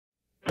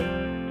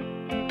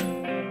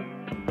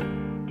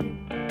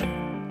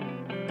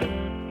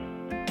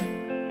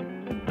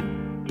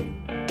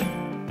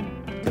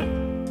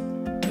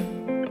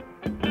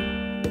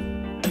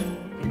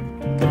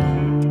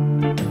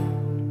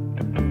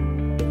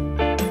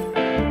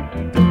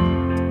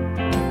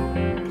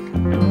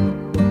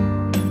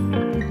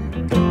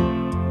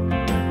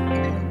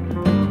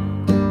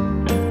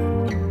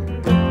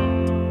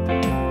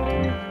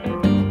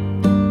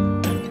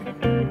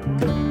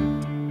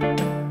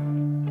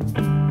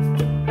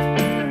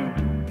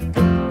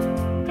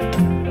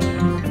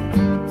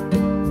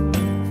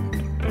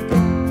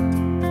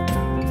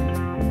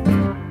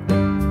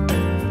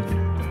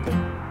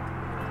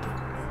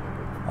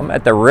I'm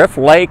at the Riffe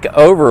Lake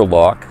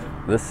Overlook.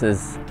 This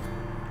is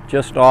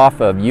just off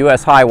of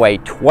US Highway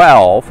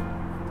 12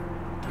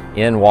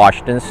 in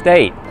Washington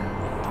State.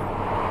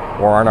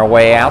 We're on our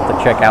way out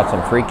to check out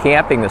some free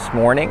camping this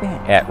morning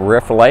at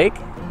Riffe Lake,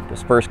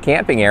 dispersed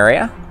camping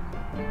area.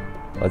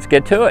 Let's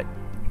get to it.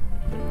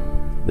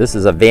 This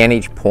is a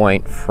vantage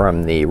point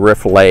from the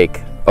Riffe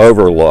Lake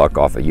Overlook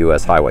off of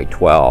US Highway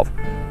 12.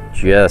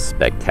 Just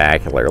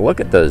spectacular. Look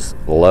at those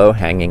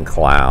low-hanging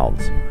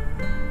clouds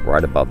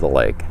right above the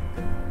lake.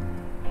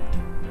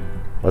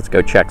 Let's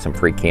go check some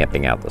free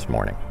camping out this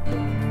morning.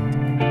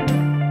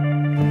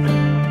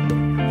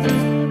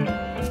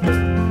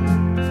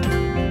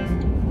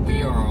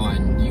 We are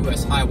on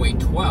US Highway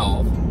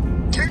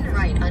 12. Turn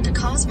right onto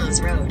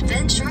Cosmos Road,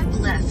 then sharp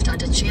left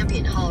onto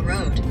Champion Hall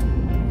Road.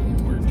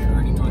 And we're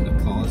turning onto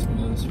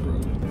Cosmos Road.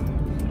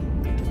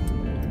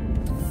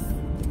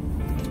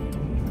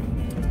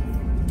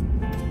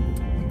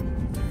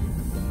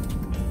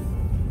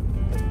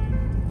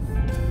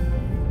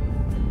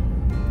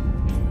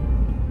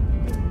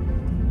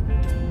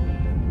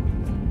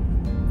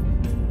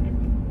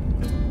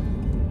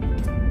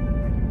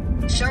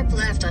 Sharp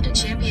left onto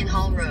Champion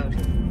Hall Road.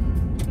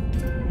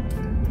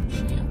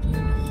 Champion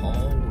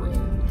Hall Road.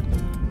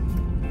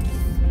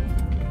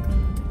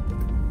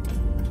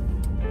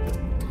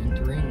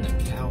 Entering the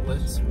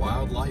Cowlitz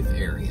Wildlife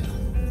Area.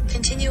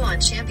 Continue on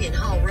Champion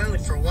Hall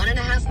Road for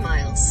 1.5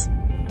 miles.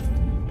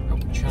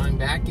 I'll chime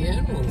back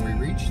in when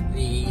we reach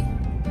the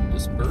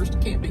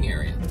dispersed camping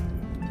area.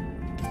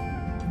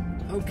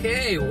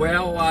 Okay,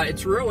 well,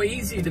 it's real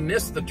easy to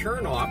miss the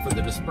turnoff for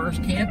the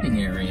dispersed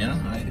camping area.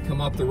 I had to come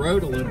up the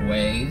road a little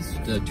ways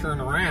to turn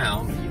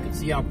around. You can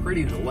see how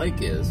pretty the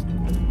lake is.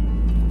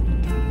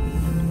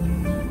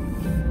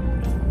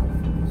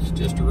 It's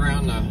just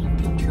around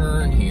the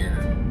turn here.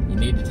 You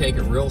need to take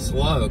it real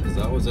slow because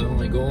I was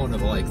only going at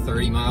like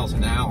 30 miles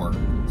an hour.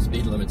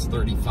 Speed limit's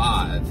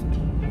 35,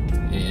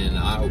 and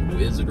I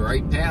whizzed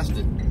right past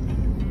it.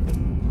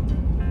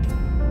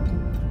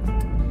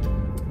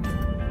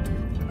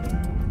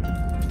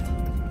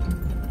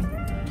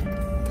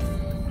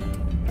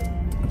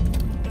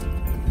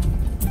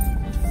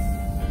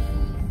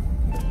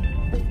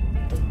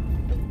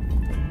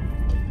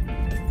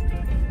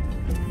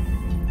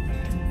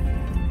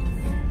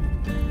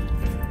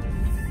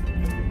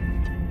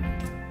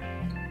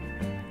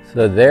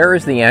 So there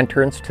is the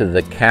entrance to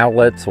the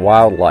Cowlitz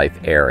Wildlife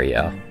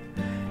Area.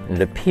 It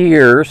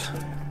appears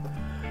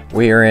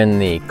we are in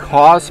the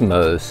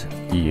Cosmos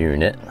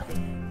unit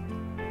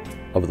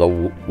of the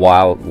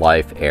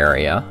wildlife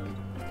area.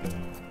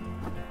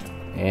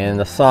 And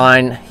the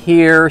sign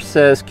here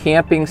says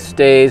camping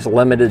stays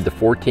limited to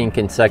 14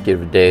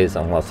 consecutive days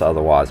unless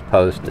otherwise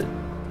posted.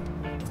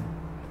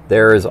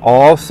 There is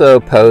also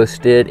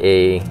posted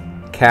a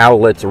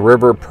Cowlitz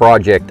River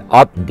Project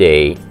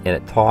update, and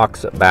it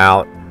talks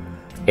about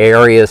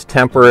areas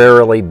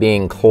temporarily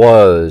being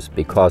closed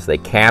because they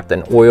capped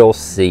an oil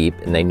seep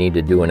and they need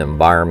to do an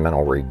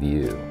environmental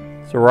review.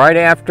 So right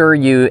after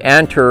you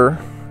enter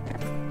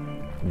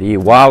the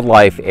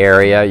wildlife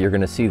area, you're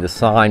going to see the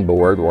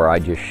signboard where I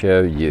just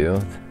showed you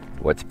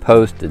what's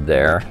posted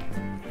there.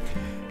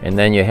 And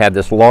then you have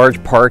this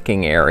large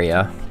parking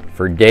area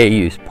for day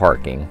use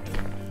parking.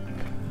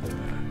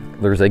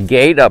 There's a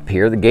gate up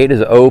here. The gate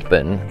is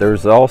open.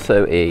 There's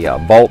also a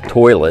vault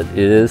toilet. It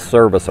is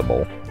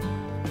serviceable.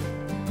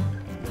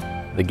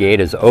 The gate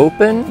is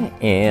open,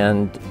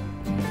 and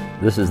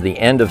this is the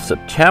end of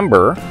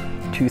September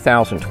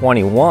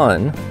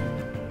 2021.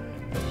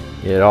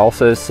 It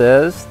also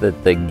says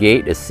that the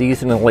gate is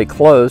seasonally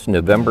closed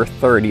November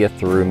 30th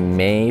through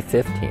May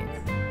 15th.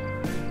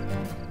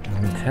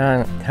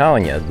 I'm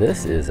telling you,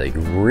 this is a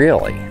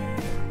really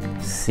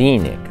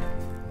scenic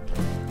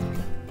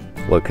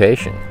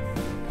location.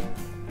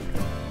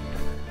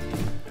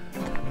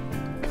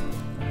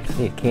 I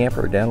see a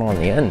camper down on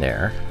the end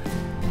there.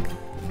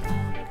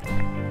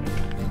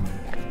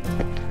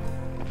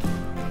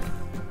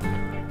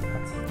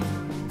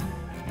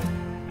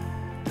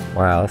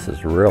 Wow, this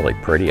is really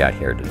pretty out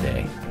here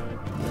today.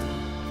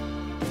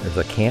 There's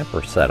a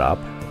camper set up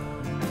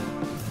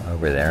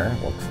over there.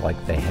 Looks like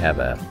they have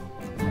a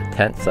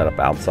tent set up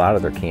outside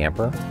of their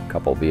camper. A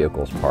couple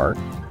vehicles parked.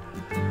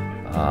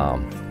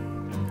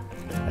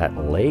 That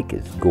lake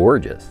is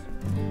gorgeous.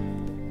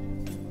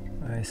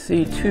 I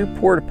see 2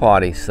 porta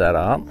potties set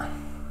up.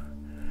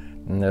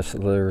 And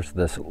there's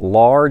this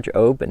large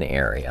open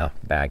area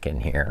back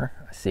in here.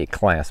 I see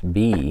Class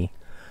B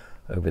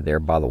over there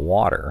by the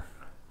water.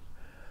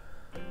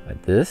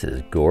 But this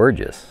is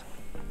gorgeous.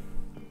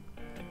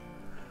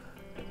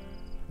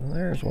 Well,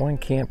 there's one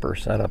camper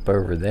set up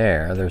over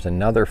there. There's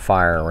another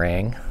fire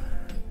ring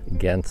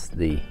against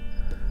the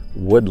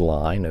wood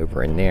line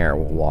over in there.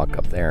 We'll walk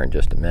up there in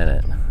just a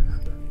minute.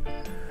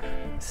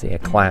 See a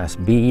Class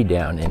B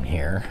down in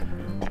here.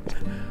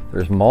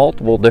 There's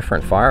multiple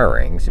different fire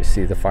rings. You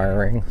see the fire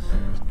rings?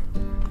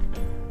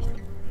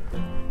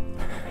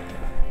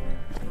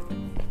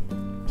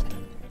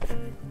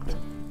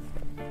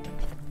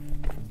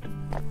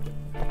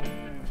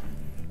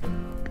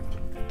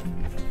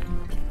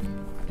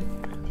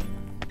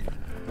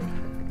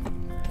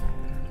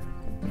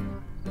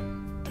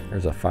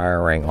 There's a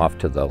fire ring off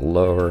to the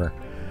lower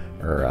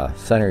or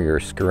center of your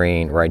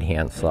screen, right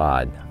hand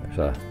side. There's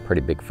a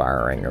pretty big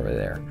fire ring over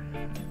there.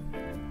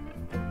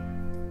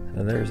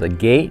 So there's a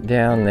gate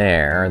down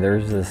there.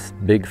 There's this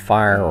big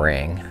fire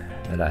ring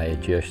that I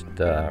had just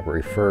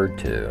referred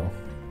to.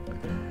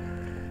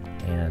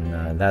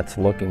 And that's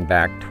looking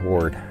back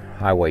toward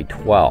Highway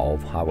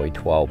 12. Highway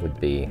 12 would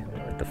be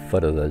at the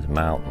foot of those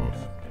mountains.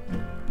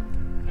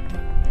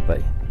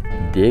 But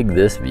dig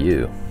this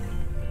view.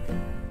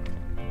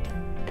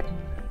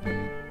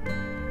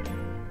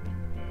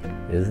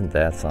 Isn't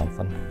that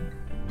something?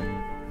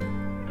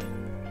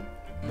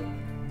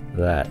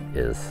 That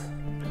is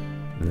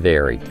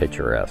very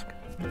picturesque.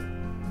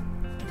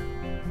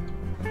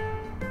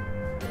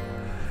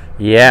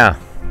 Yeah,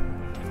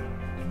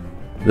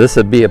 this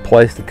would be a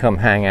place to come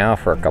hang out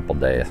for a couple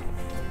days.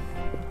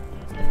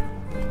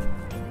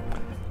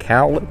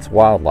 Cowlitz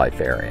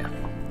Wildlife Area,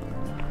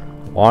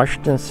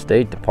 Washington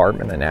State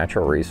Department of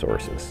Natural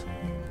Resources.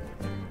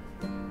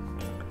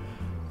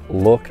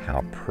 Look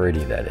how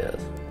pretty that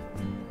is.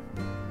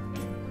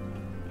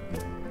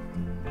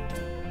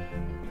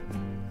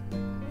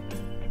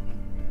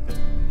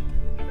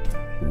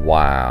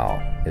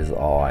 Wow, is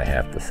all I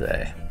have to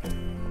say.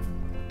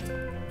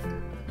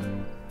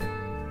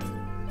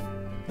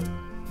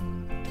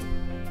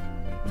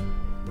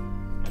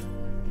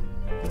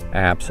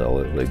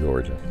 Absolutely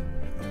gorgeous.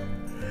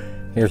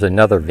 Here's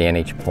another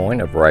vantage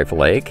point of Riffe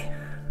Lake.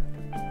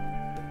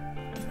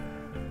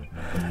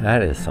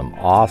 That is some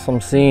awesome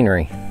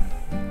scenery.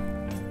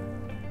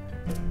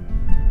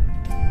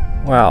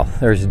 Wow,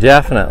 there's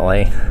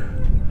definitely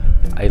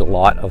a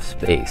lot of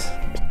space.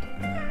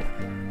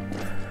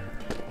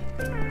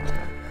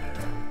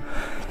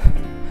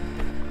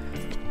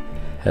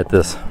 At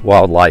this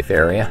wildlife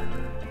area.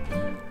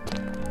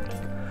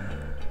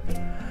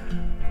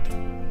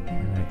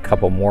 And a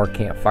couple more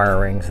campfire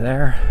rings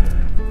there.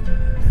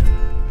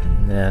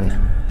 And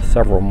then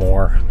several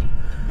more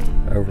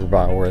over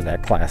by where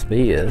that Class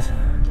B is.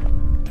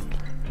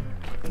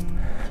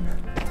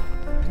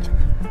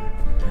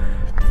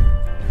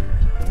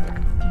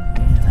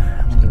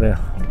 And I'm going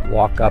to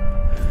walk up,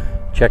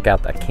 check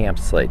out that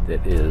campsite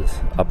that is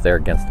up there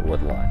against the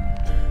wood line.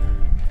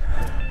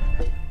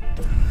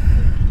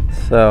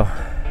 So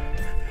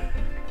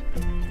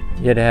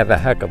you'd have a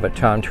heck of a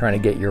time trying to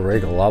get your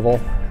rig level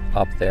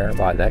up there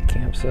by that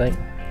campsite.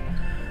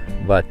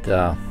 But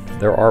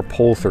there are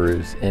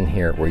pull-throughs in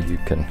here where you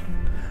can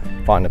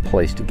find a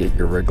place to get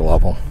your rig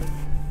level.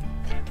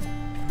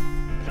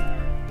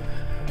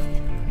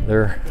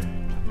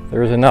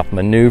 There's enough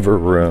maneuver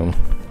room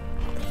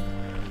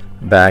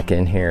back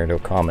in here to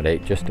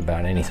accommodate just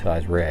about any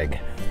size rig,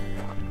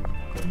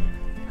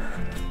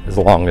 as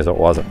long as it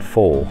wasn't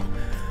full.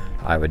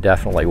 I would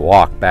definitely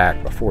walk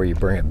back before you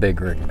bring a big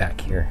rig back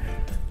here.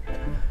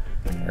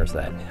 There's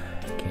that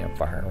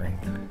campfire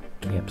ring,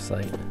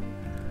 campsite.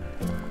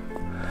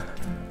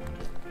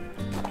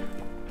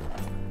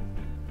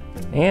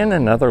 And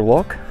another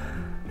look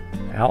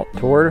out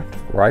toward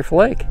Riffe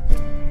Lake.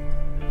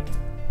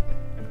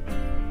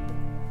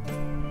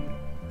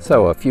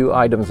 So a few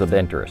items of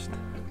interest.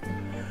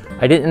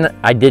 I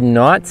did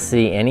not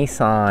see any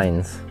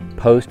signs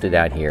posted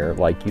out here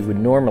like you would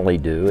normally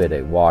do at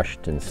a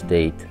Washington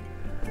State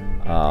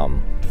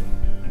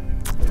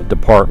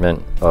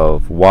Department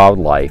of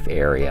Wildlife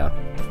area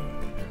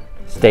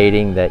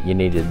stating that you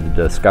needed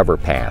the Discover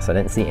Pass. I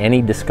didn't see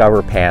any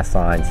Discover Pass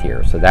signs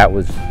here, so that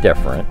was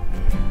different.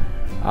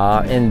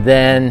 And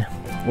then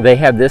they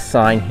have this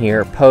sign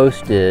here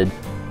posted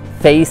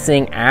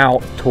facing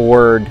out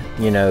toward,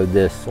 you know,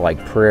 this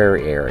like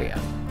prairie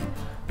area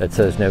that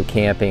says no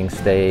camping,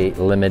 stay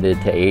limited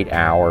to 8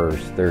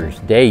 hours. There's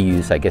day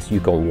use, I guess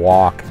you can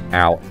walk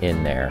out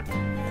in there.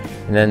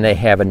 And then they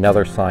have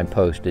another sign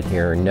posted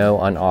here,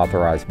 no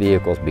unauthorized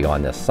vehicles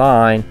beyond this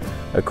sign.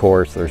 Of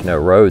course, there's no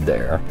road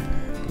there.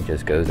 It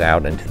just goes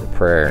out into the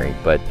prairie,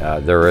 but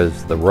there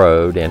is the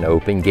road and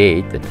open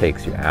gate that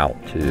takes you out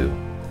to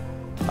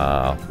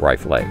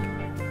Riffe Lake.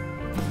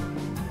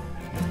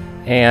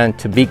 And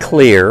to be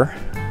clear,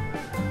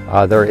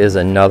 there is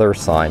another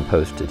sign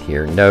posted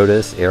here.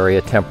 Notice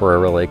area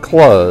temporarily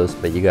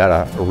closed, but you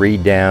gotta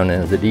read down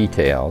into the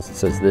details. It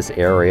says this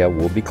area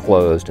will be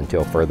closed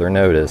until further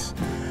notice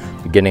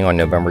beginning on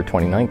November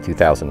 29,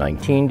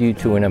 2019 due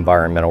to an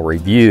environmental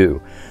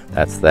review.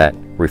 That's that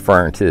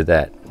referring to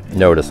that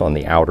notice on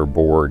the outer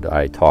board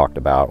I talked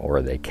about,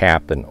 where they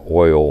capped an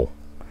oil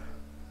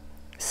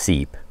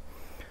seep.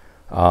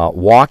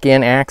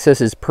 Walk-in access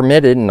is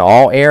permitted in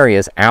all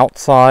areas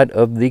outside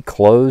of the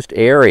closed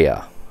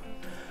area.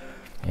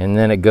 And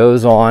then it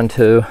goes on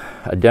to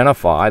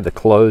identify the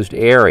closed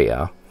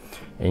area.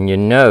 And you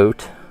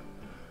note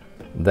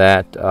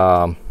that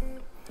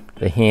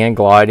the hand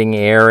gliding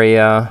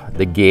area,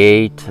 the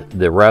gate,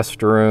 the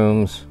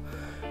restrooms,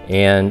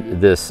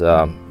 and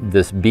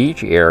this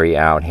beach area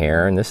out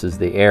here, and this is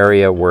the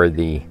area where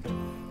the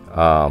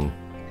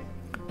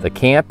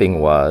camping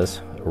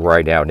was,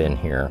 right out in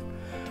here,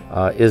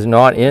 is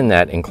not in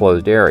that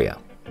enclosed area.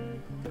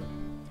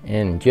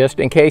 And just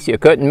in case you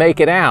couldn't make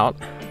it out,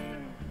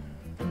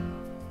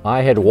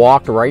 I had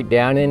walked right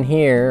down in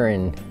here,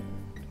 and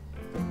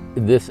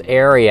this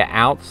area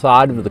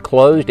outside of the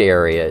closed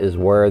area is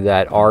where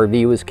that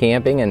RV was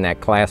camping and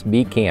that Class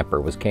B camper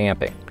was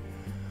camping.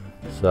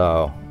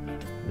 So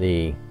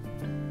the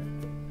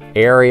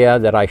area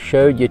that I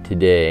showed you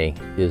today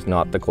is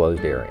not the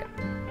closed area.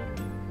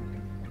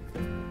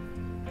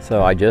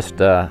 So I just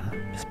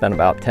spent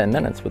about 10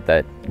 minutes with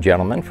that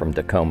gentleman from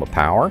Tacoma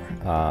Power.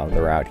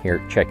 They're out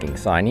here checking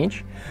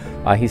signage.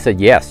 He said,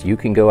 yes, you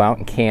can go out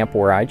and camp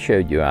where I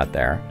showed you out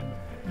there.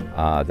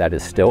 That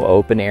is still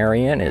open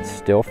area and it's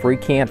still free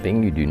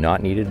camping. You do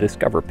not need a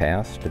Discover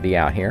Pass to be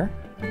out here.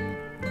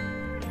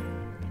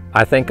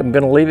 I think I'm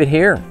going to leave it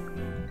here.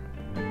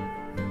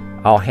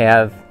 I'll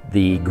have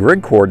the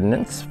grid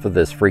coordinates for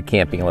this free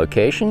camping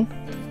location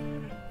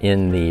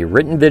in the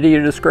written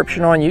video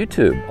description on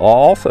YouTube. I'll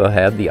also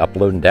have the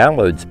upload and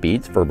download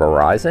speeds for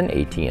Verizon,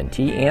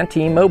 AT&T, and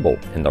T-Mobile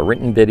in the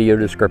written video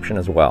description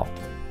as well.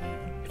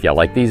 If you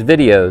like these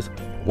videos,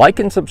 like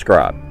and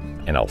subscribe,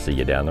 and I'll see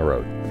you down the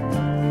road.